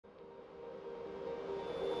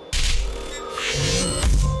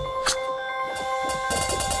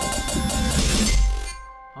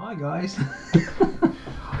guys.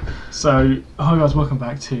 So, hi guys, welcome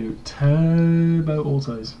back to Turbo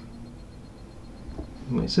Autos.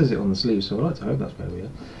 Well, it says it on the sleeve, so I like to hope that's where we are.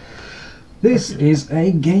 This is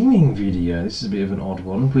a gaming video. This is a bit of an odd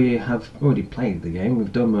one. We have already played the game.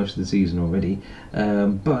 We've done most of the season already.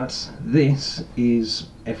 But this is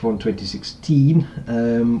F1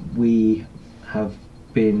 2016. We have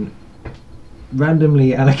been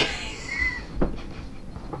randomly allocated.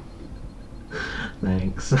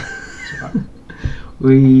 Thanks.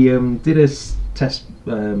 We did a test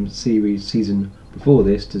season before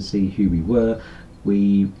this to see who we were.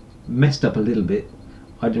 We messed up a little bit.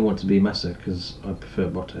 I didn't want to be Massa because I prefer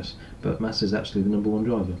Bottas, but Massa is actually the #1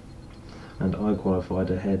 driver, and I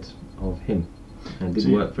qualified ahead of him, and it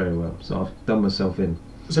didn't work very well. So I've done myself in.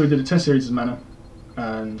 So we did a test series as Manor,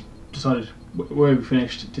 and decided where we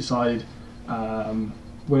finished. Decided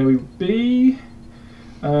where we would be.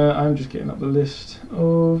 I'm just getting up the list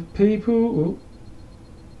of people.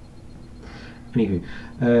 Anywho,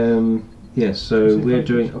 yeah. So we're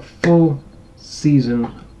doing a full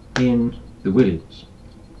season in the Williams.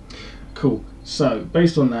 Cool. So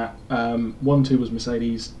based on that, 1-2 was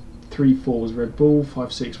Mercedes, 3-4 was Red Bull,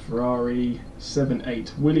 5-6 Ferrari,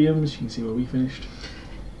 7-8 Williams. You can see where we finished.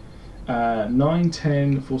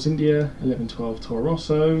 9-10 Force India, 11-12 Toro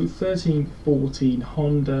Rosso, 13-14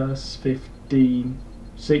 Honda,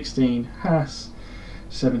 15-16 Haas,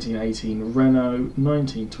 17-18 Renault,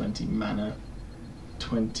 19-20 Manor,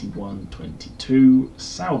 21-22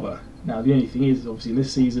 Sauber. Now the only thing is, obviously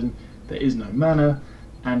this season there is no Manor,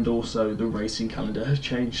 and also the racing calendar has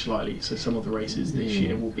changed slightly, so some of the races this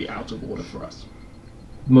year will be out of order for us.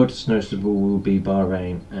 Most noticeable will be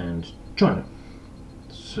Bahrain and China.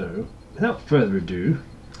 So without further ado,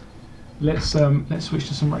 let's switch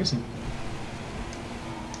to some racing.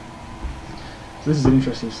 So this is an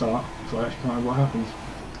interesting start, so I actually can't remember what happened.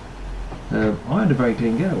 I had a very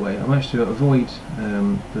clean getaway. I managed to avoid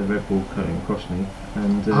the Red Bull cutting across me,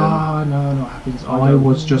 and no, what happens? I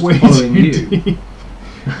was just following you.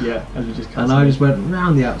 Yeah, as we just and I just went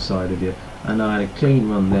round the outside of you, and I had a clean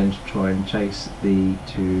run then to try and chase the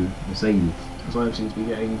two Mercedes. So I seem to be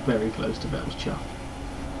getting very close to Vettel's chuff.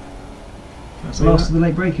 Last of the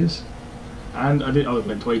late breakers. And I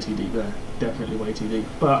went way too deep there. Definitely way too deep.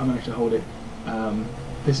 But I managed to hold it.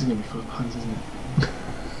 This is going to be full of puns, isn't it?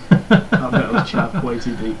 Vettel's chuff, way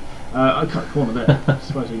too deep. I cut the corner there. I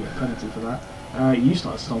suppose we can get a penalty for that. You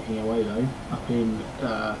start stonking away though. Up in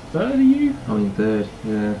third, are you? I'm in third,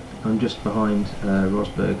 yeah. I'm just behind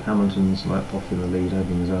Rosberg. Hamilton's like off in the lead,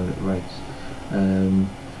 having his own little race.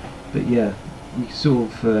 But yeah, you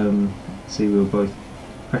sort of see we were both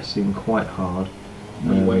pressing quite hard.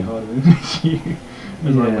 Way harder than you.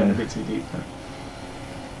 As I went a bit too deep there.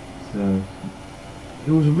 So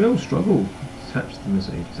it was a real struggle to catch the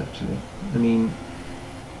Mercedes actually. I mean,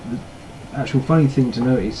 the actual funny thing to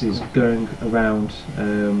notice is going around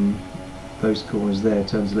those corners there,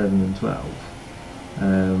 turns 11 and 12.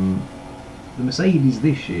 The Mercedes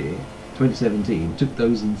this year, 2017, took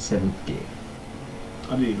those in 7th gear.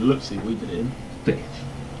 I didn't even look to see what we did in 5th.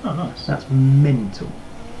 Oh, nice. That's mental.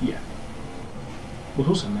 Yeah. Well,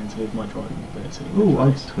 also mentally with my driving ability.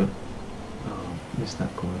 Missed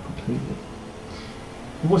that corner completely.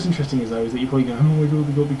 What's interesting is though is that you probably go, oh my god,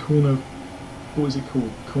 we got the corner. What is it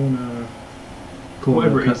called? Corner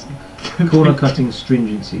whatever it is. Corner cutting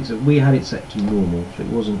stringency. So we had it set to normal, so it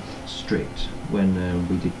wasn't strict when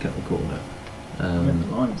we did cut the corner. The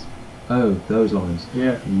lines. Oh, those lines.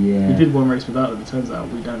 Yeah. Yeah. We did one race without them. It turns out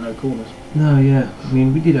we don't know corners. No, yeah. I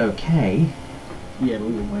mean, we did okay. Yeah, but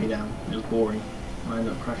we were way down. It was boring. I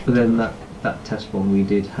ended up crashing. But then that test one, we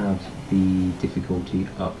did have the difficulty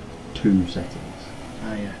up 2 settings.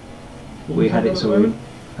 Oh yeah. We had it so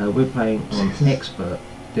we're playing on expert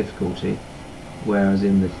difficulty, whereas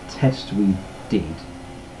in the test we did,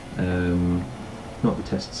 not the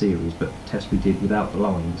test series, but the test we did without the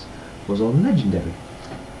lines, was on legendary.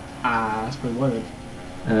 Ah, that's pretty well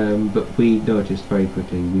then. But we noticed very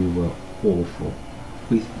quickly we were awful.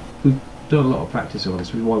 We've done a lot of practice on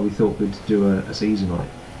this, which is why we thought we'd do a season on it.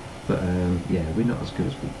 But yeah, we're not as good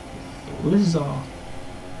as we thought. Well, this is our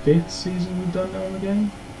 5th season we've done now on the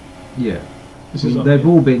game. Yeah. They've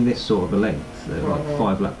all been this sort of a length, like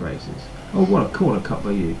 5 lap races. Oh, what a corner cut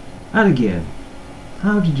by you. And again,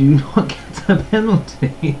 how did you not get a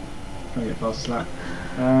penalty? Trying to get past the slack.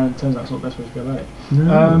 And turns out it's not the best way to go about it.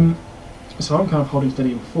 No. So I'm kind of holding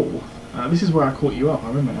steady in 4th. This is where I caught you up, I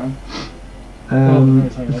remember now.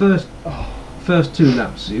 The first 2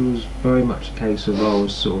 laps, it was very much a case of I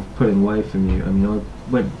was sort of pulling away from you. I mean, I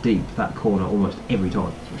went deep that corner almost every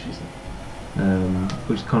time. That's what she said.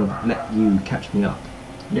 Which kind of let you catch me up.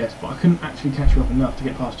 Yes, but I couldn't actually catch you up enough to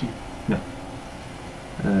get past you. No.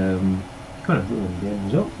 Kind of ruined the end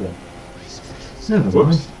result there. Never mind.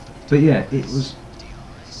 Whoops. But yeah, it was.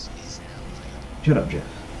 Shut up, Jeff.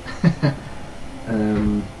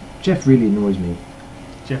 Jeff really annoys me.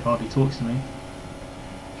 Jeff hardly talks to me.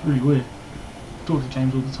 It's really weird. I talk to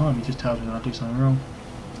James all the time. He just tells me when I do something wrong.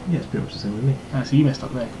 Yeah, it's pretty much the same with me. So you messed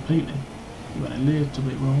up there completely. You went a little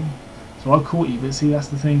bit wrong. So I caught you, but see, that's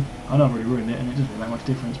the thing. I know I've already ruined it, and it doesn't really make much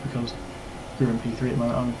difference because you're in P3 at the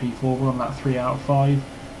moment, I'm in P4. We're on that 3 out of 5.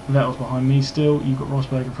 Vettel's behind me still. You've got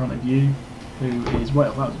Rosberg in front of you, who is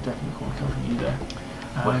well. That was definitely a corner cut from you there.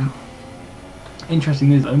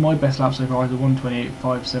 Interesting is though, my best lap so far is a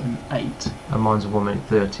 1:28.578, And mine's a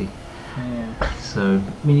 1:30. Yeah. So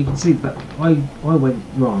I mean, you can see that I went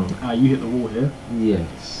wrong. You hit the wall here.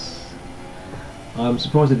 Yes. I'm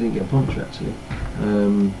surprised I didn't get a puncture actually,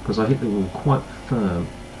 because I hit the wall quite firm.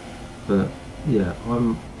 But yeah,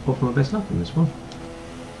 I'm off my best lap in this one.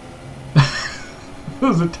 That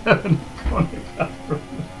was a terrible corner cut.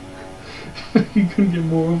 You couldn't get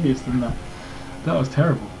more obvious than that. That was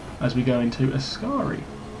terrible. As we go into Ascari.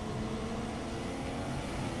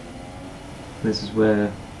 This is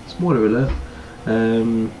where, spoiler alert,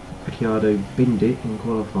 Ricciardo binned it in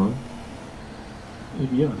qualifying.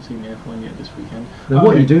 If you haven't seen the F1 yet this weekend. Now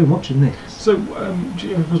what are you doing watching this? So,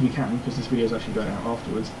 because we can, because this video is actually going out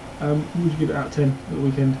afterwards, would you give it out of 10 at the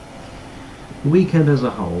weekend? The weekend as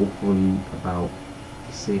a whole, probably about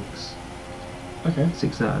 6. Okay.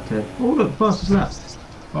 6 out of 10. Oh look, fastest lap.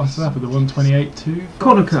 Fastest lap of the 1:28.2.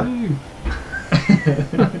 Corner cut.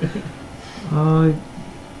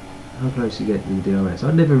 How close you get to the DRS?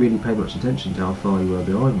 I never really paid much attention to how far you were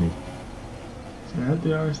behind me. So I had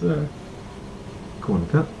DRS there. Corner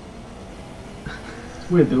cut. It's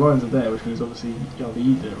weird, the lines are there, which means obviously either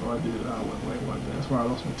you did it or I did it that way. That's where I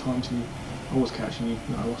lost my time to you. I was catching you,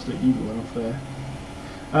 no, I lost it, you went off there.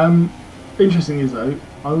 Interesting is though,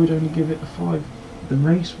 I would only give it a 5. The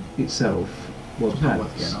race itself was It's not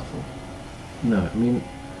worth getting up for. No, I mean,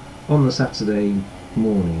 on the Saturday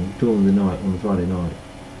morning, during the night, on the Friday night,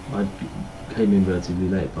 I came in relatively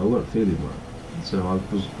late, but I wasn't feeling right. So I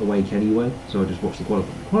was awake anyway, so I just watched the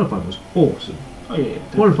qualifying. Qualifying was awesome. Oh yeah,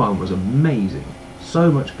 Qualifying was amazing.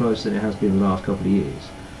 So much closer than it has been the last couple of years.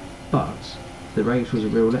 But the race was a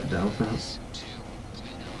real letdown for us.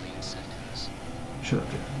 Shut up,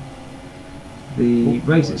 Jeff. The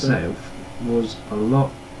race itself was a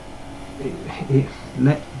lot. It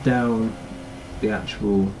let down the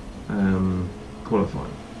actual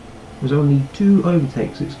qualifying. There was only 2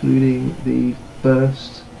 overtakes, excluding the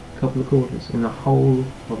first couple of corners, in the whole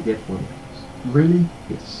of the F1 race. Really?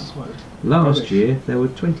 Yes. That's quite Last rubbish. year there were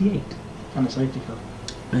 28. And a safety car.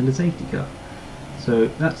 And a safety car. So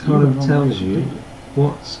that kind of tells you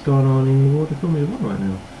what's gone on in the world of Formula 1 right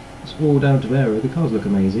now. It's all down to aero. The cars look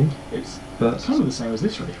amazing. It's But kind of the same as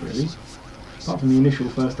this race, really. Apart from the initial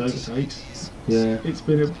first overtakes, yeah. it's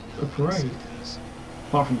been a parade.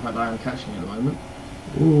 Apart from the fact that I am catching at the moment.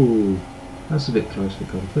 Ooh, that's a bit close for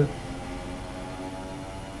comfort.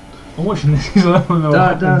 I'm watching this because I don't know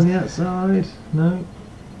what Down happens. the outside. No.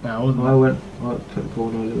 No, wasn't I cut the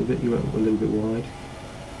corner a little bit. You went a little bit wide.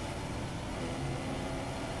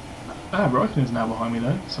 Raikkonen's now behind me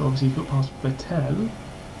though, so obviously you've got past Vettel.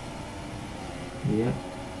 Yeah.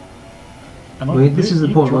 And I mean, this is the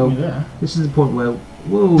point where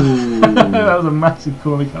whoa. that was a massive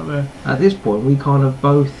corner cut there. At this point, we kind of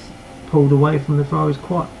both pulled away from the Ferraris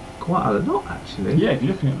quite a lot, actually. Yeah, if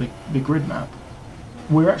you're looking at the grid map,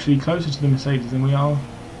 we're actually closer to the Mercedes than we are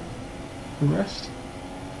the rest.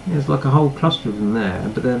 Yeah, there's like a whole cluster of them there,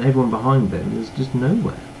 but then everyone behind them is just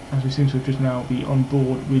nowhere. As we seem to have just now be on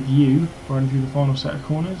board with you, running through the final set of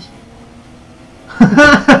corners.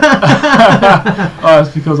 Oh,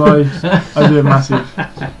 it's because I do a massive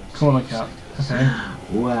corner cut. Okay.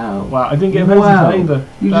 Wow. Wow, I didn't get a penalty for that either.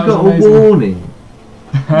 You That just was got amazing. a warning.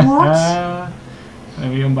 What?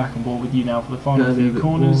 Anyway, I'm back on board with you now for the final Go a few little bit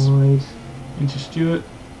corners. wide. Into Stewart,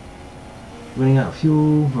 Running out of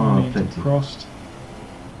fuel. finally Oh, into plenty. Prost.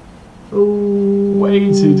 Ooh.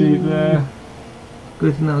 Way too deep there.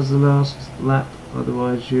 Good thing that was the last lap,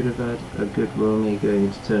 otherwise you'd have had a good run here going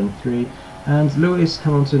into turn 3. And Lewis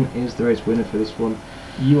Hamilton is the race winner for this one.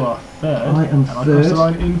 You are third. I am and I crossed the third.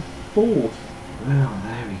 line in 4th. Well,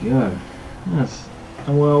 there we go. That's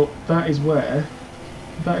And well, that is where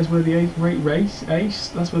the race.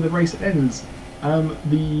 That's where the race ends.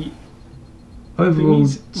 The overall we need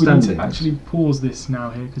standings. to actually pause this now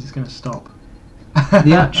here because it's going to stop.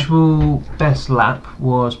 The actual best lap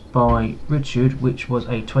was by Richard, which was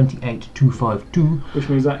a 28.252. Which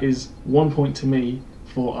means that is 1 point to me,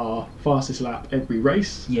 for our fastest lap every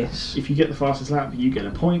race. Yes. If you get the fastest lap, you get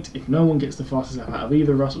a point. If no one gets the fastest lap out of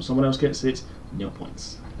either of us or someone else gets it, 0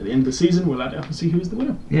 points. At the end of the season, we'll add it up and see who is the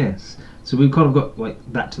winner. Yes. So we've kind of got like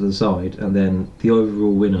that to the side, and then the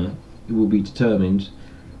overall winner will be determined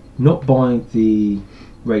not by the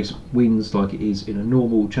race wins like it is in a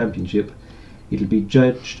normal championship. It'll be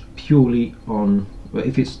judged purely on, well,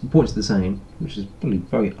 if it's points the same, which is probably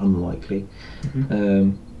very unlikely.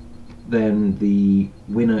 Then the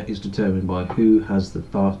winner is determined by who has the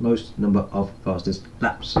most number of fastest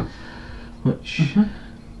laps, which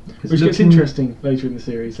gets interesting later in the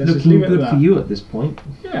series. Let's just looking leave it at good that. for you at this point.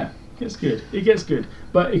 Yeah, it gets good,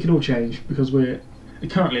 but it can all change because we're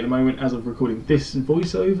currently at the moment, as of recording this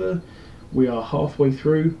voiceover, we are halfway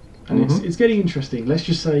through, and it's getting interesting. Let's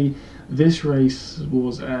just say this race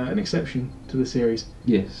was an exception to the series.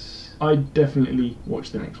 Yes. I definitely watch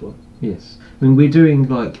the next one. Yes. I mean, we're doing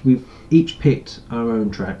like, we've each picked our own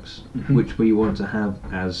tracks, which we want to have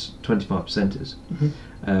as 25%ers.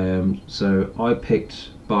 So I picked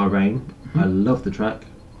Bahrain. I love the track.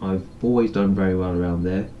 I've always done very well around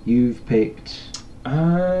there. You've picked...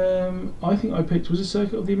 I think I picked, was it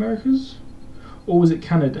Circuit of the Americas? Or was it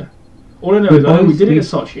Canada? All I know is we did it at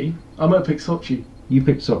Sochi. I might pick Sochi. You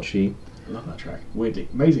picked Sochi. I love that track. Weird,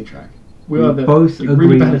 amazing track. We both agreed.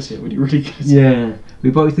 Really bad at it. We're really good at it. Yeah,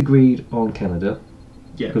 we both agreed on Canada.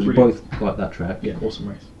 Yeah, because we both like that track. Yeah, awesome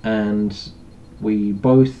race. And we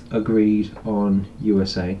both agreed on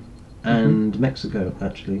USA and Mexico,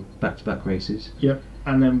 actually, back-to-back races. Yep,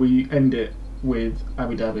 and then we end it with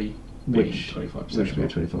Abu Dhabi, which 25%. Which will be a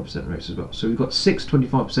 25% race as well. So we've got 6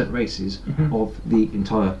 25% races of the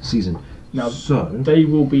entire season. Now, so they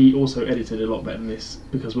will be also edited a lot better than this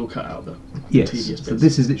because we'll cut out the tedious bits. So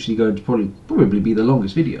this is literally going to probably be the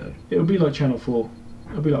longest video. It'll be like Channel 4.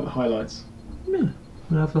 It'll be like the highlights. Yeah,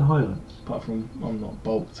 we'll have the highlights. Apart from I'm not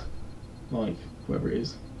bulked like whoever it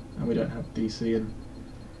is, and we don't have DC and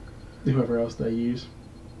whoever else they use.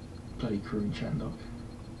 Bloody crew and Chandok.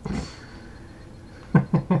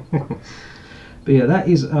 But yeah, that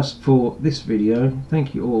is us for this video.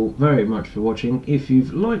 Thank you all very much for watching. If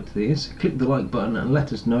you've liked this, click the like button and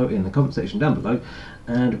let us know in the comment section down below,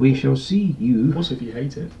 and we shall see you. Also, if you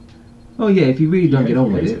hate it. Oh yeah, if you really don't get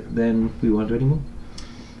on with it, then we won't do any more.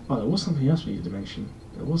 Oh, there was something else we needed to mention.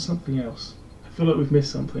 There was something else. I feel like we've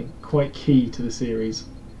missed something quite key to the series.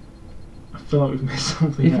 I feel like we've missed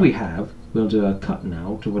something. If we have, we'll do a cut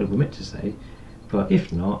now to whatever we're meant to say. But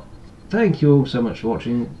if not, thank you all so much for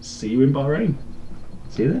watching. See you in Bahrain.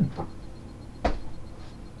 See you then.